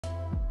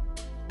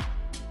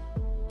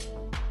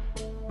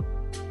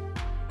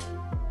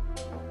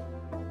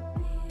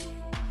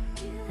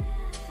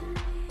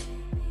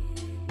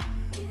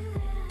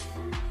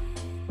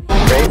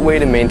way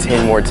to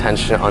maintain more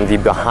tension on the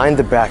behind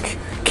the back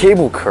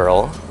cable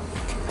curl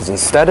is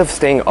instead of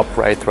staying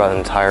upright throughout the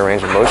entire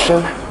range of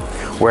motion,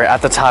 where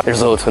at the top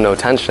there's little to no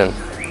tension,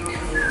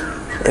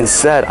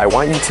 instead I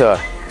want you to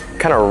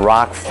kind of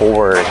rock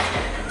forward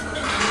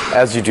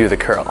as you do the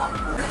curl.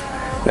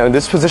 Now in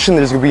this position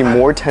there's going to be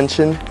more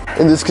tension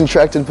in this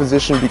contracted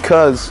position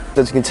because,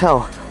 as you can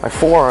tell, my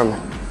forearm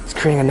is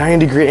creating a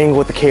 90-degree angle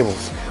with the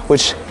cables,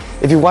 which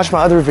if you watch my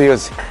other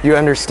videos, you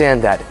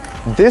understand that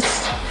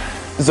this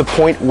is a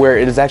point where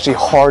it is actually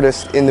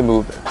hardest in the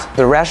movement.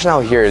 The rationale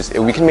here is if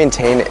we can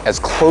maintain as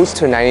close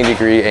to a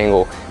 90-degree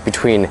angle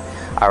between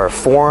our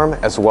forearm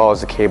as well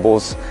as the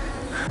cables,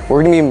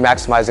 we're going to be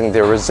maximizing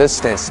the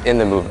resistance in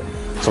the movement.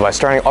 So by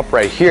starting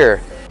upright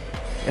here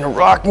and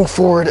rocking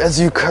forward as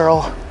you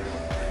curl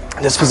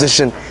in this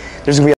position, there's going to be